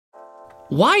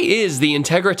Why is the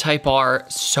Integra Type R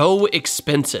so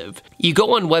expensive? You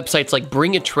go on websites like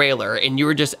Bring a Trailer and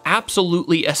you're just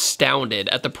absolutely astounded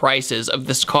at the prices of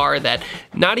this car that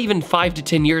not even 5 to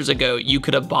 10 years ago you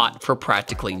could have bought for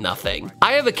practically nothing.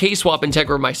 I have a K-swap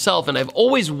Integra myself and I've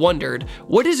always wondered,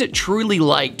 what is it truly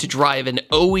like to drive an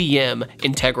OEM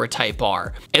Integra Type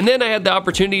R? And then I had the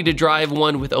opportunity to drive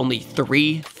one with only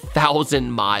 3,000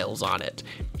 miles on it.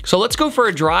 So let's go for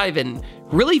a drive and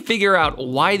really figure out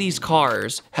why these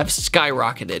cars have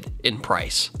skyrocketed in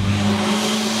price.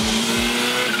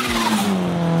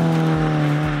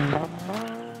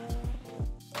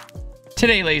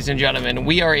 Today, ladies and gentlemen,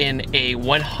 we are in a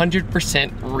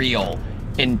 100% real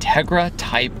Integra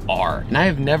Type R. And I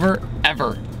have never,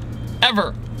 ever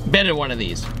been in one of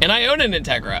these. And I own an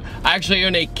Integra. I actually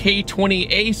own a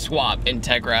K20A swap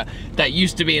Integra that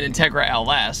used to be an Integra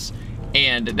LS.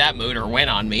 And that motor went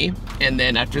on me. And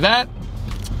then after that,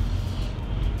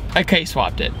 I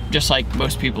K-swapped it, just like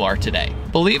most people are today.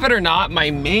 Believe it or not,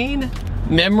 my main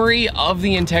memory of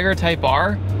the Integra Type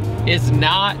R is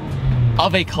not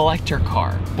of a collector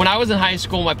car. When I was in high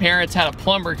school, my parents had a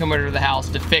plumber come over to the house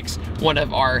to fix one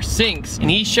of our sinks, and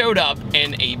he showed up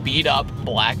in a beat up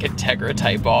black Integra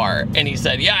Type R, and he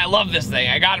said, yeah, I love this thing.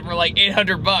 I got it for like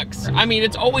 800 bucks. I mean,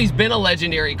 it's always been a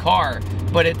legendary car,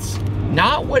 but it's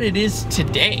not what it is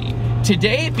today.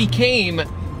 Today it became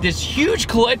this huge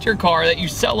collector car that you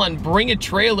sell on Bring a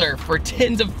Trailer for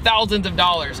tens of thousands of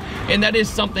dollars. And that is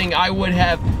something I would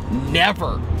have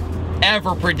never,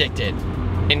 ever predicted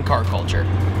in car culture.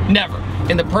 Never.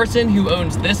 And the person who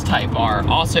owns this Type R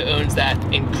also owns that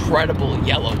incredible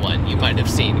yellow one you might have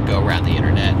seen go around the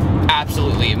internet.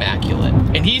 Absolutely immaculate.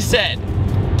 And he said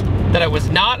that I was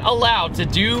not allowed to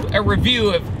do a review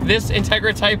of this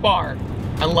Integra Type R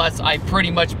unless I pretty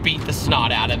much beat the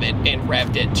snot out of it and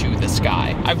revved it to the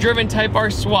sky. I've driven Type R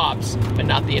swaps, but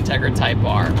not the Integra Type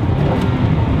R.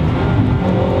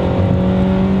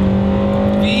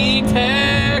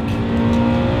 VTEC!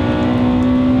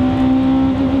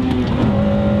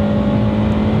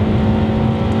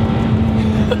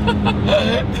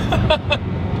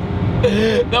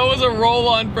 That was a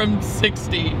roll-on from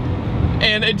 60,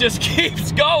 and it just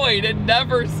keeps going. It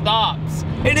never stops.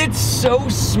 And it's so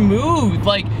smooth.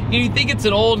 Like, you think it's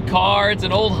an old car, it's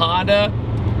an old Honda.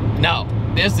 No,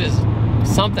 this is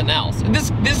something else.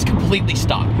 This is completely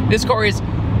stock. This car is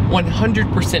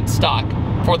 100% stock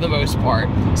for the most part.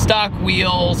 Stock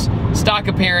wheels, stock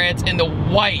appearance, and the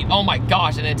white. Oh my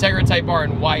gosh, an Integra Type R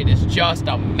in white is just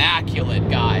immaculate,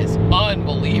 guys.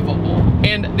 Unbelievable.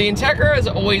 And the Integra has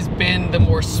always been the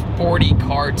more sporty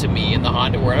car to me in the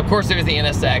Honda world. Of course, there's the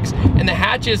NSX, and the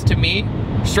hatches to me,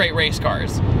 straight race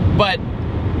cars. But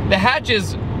the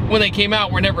hatches, when they came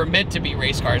out, were never meant to be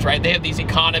race cars, right? They have these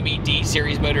economy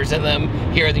D-series motors in them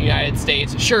here in the United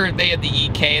States. Sure, they had the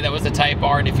EK, that was the Type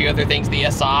R, and a few other things, the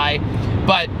SI.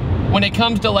 But when it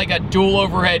comes to like a dual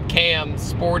overhead cam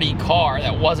sporty car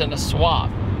that wasn't a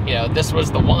swap, you know, this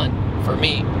was the one for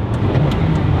me.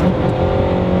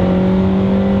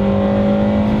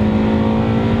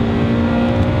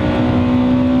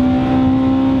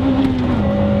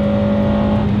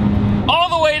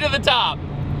 Top.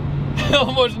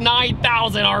 Almost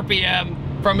 9,000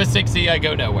 RPM. From a 60, I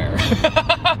go nowhere.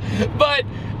 But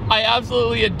I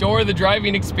absolutely adore the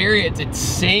driving experience. It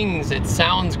sings, it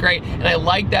sounds great, and I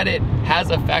like that it has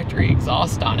a factory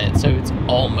exhaust on it, so it's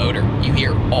all motor. You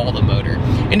hear all the motor.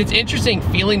 And it's interesting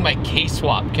feeling my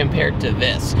K-swap compared to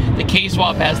this. The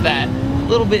K-swap has that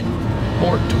little bit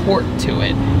more torque to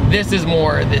it. This is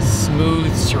more this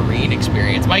smooth, serene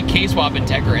experience. My K-swap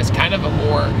Integra is kind of a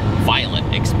more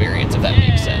violent experience, if that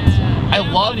makes sense. I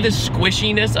love the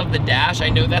squishiness of the dash. I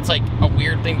know that's like a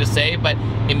weird thing to say, but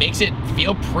it makes it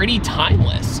feel pretty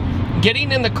timeless.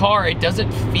 Getting in the car, it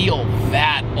doesn't feel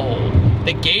that old.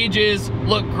 The gauges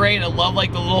look great. I love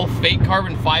like the little fake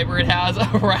carbon fiber it has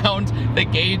around the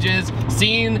gauges.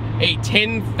 Seeing a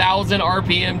 10,000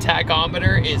 RPM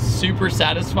tachometer is super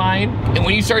satisfying. And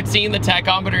when you start seeing the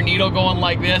tachometer needle going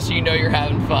like this, you know you're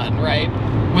having fun, right?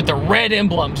 With the red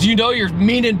emblems, you know you're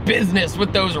meaning business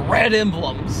with those red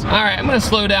emblems. All right, I'm gonna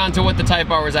slow down to what the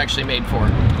Type R was actually made for.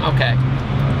 Okay.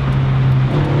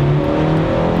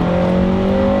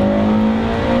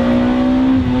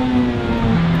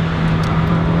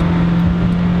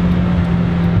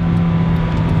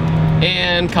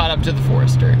 And caught up to the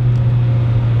Forester.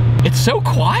 It's so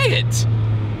quiet.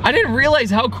 I didn't realize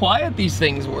how quiet these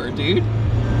things were, dude.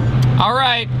 All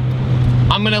right,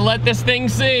 I'm gonna let this thing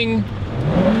sing.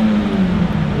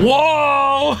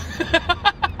 Whoa!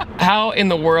 How in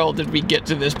the world did we get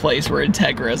to this place where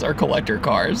Integras are collector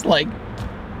cars? Like,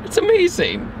 it's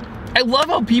amazing. I love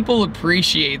how people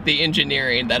appreciate the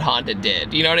engineering that Honda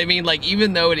did. You know what I mean? Like,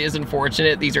 even though it is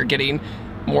unfortunate these are getting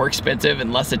more expensive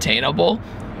and less attainable,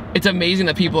 it's amazing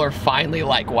that people are finally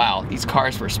like, wow, these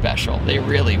cars were special. They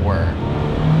really were.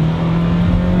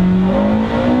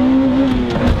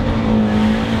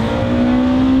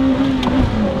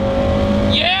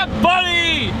 Yeah,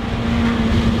 buddy!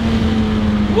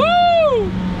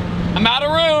 Woo! I'm out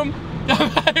of room.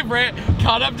 I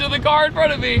caught up to the car in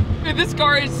front of me. Dude, this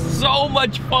car is so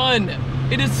much fun.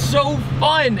 It is so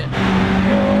fun.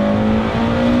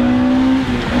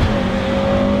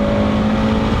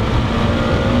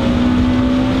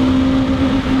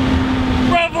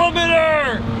 Rev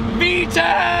limiter!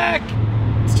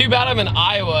 VTEC! It's too bad I'm in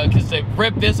Iowa, because to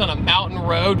rip this on a mountain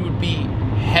road would be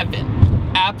heaven.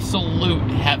 Absolute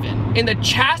heaven. And the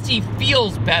chassis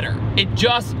feels better. It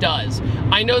just does.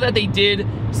 I know that they did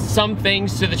some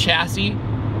things to the chassis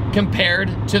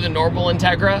compared to the normal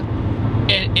Integra.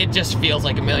 It just feels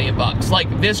like $1 million. Like,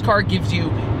 this car gives you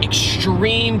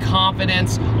extreme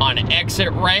confidence on exit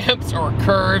ramps or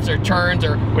curves or turns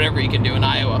or whatever you can do in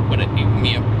Iowa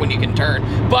when you can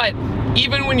turn. But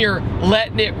even when you're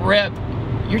letting it rip,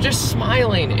 you're just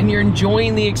smiling and you're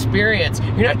enjoying the experience.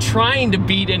 You're not trying to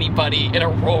beat anybody in a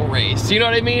roll race. You know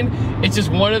what I mean? It's just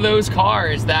one of those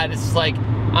cars that it's like,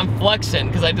 I'm flexing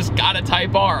because I just got a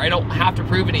Type R. I don't have to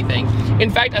prove anything. In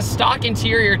fact, a stock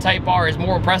interior Type R is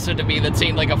more impressive to me than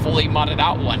seeing like a fully modded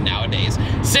out one nowadays.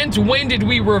 Since when did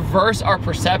we reverse our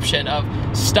perception of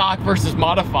stock versus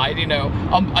modified? You know,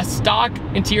 a stock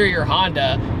interior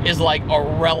Honda is like a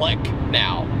relic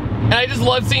now. And I just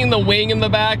love seeing the wing in the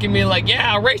back and being like,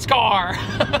 yeah, race car.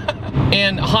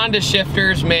 And Honda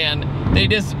shifters, man, they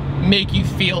just make you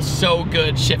feel so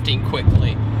good shifting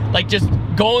quickly. Like, just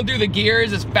going through the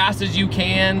gears as fast as you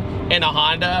can in a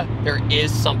Honda, there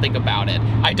is something about it.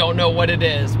 I don't know what it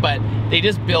is, but they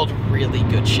just build really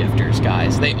good shifters,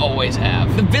 guys. They always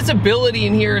have. The visibility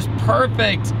in here is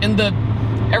perfect, and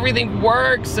everything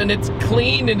works, and it's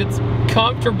clean, and it's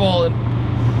comfortable, and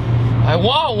I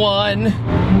want one.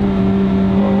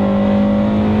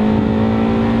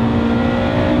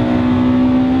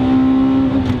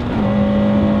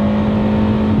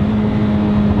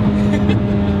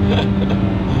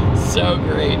 So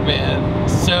great, man.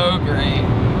 So great.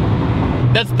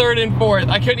 That's third and fourth.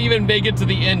 I couldn't even make it to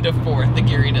the end of fourth. The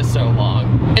gearing is so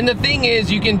long. And the thing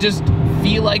is, you can just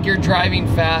feel like you're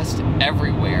driving fast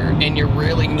everywhere, and you're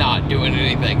really not doing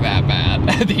anything that bad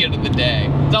at the end of the day.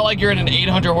 It's not like you're in an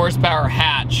 800 horsepower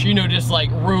hatch, you know, just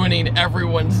like ruining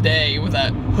everyone's day with a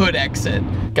hood exit.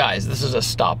 Guys, this is a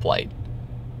stoplight.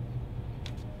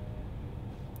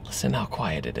 Listen how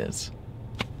quiet it is.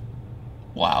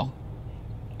 Wow.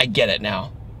 I get it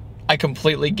now. I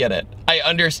completely get it. I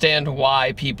understand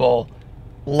why people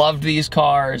loved these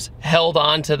cars, held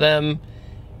on to them,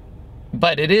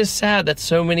 but it is sad that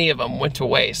so many of them went to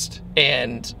waste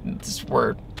and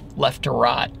were left to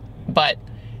rot. But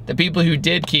the people who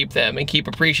did keep them and keep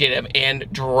appreciating them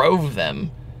and drove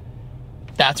them,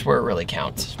 that's where it really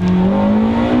counts.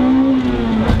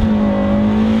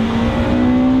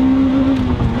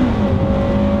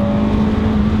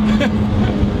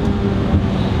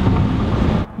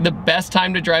 The best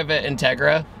time to drive an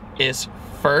Integra is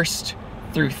first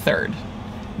through third.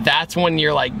 That's when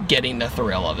you're like getting the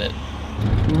thrill of it.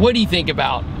 What do you think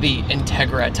about the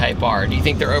Integra Type R? Do you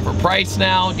think they're overpriced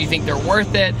now? Do you think they're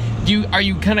worth it? Are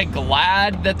you kind of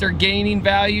glad that they're gaining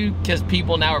value because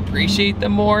people now appreciate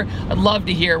them more? I'd love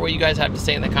to hear what you guys have to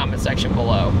say in the comment section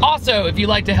below. Also, if you'd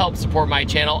like to help support my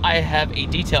channel, I have a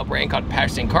detail brand called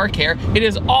Patterson Car Care. It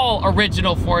is all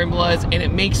original formulas and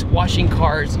it makes washing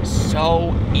cars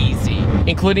so easy,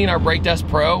 including our Brake Dust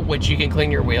Pro, which you can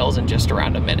clean your wheels in just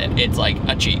around a minute. It's like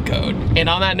a cheat code. And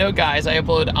on that note, guys, I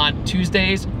upload on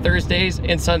Tuesdays, Thursdays,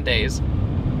 and Sundays.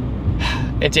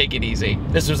 And take it easy.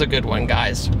 This was a good one,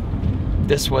 guys.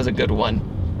 This was a good one.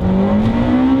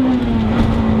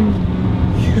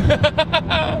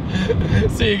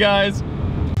 See you guys.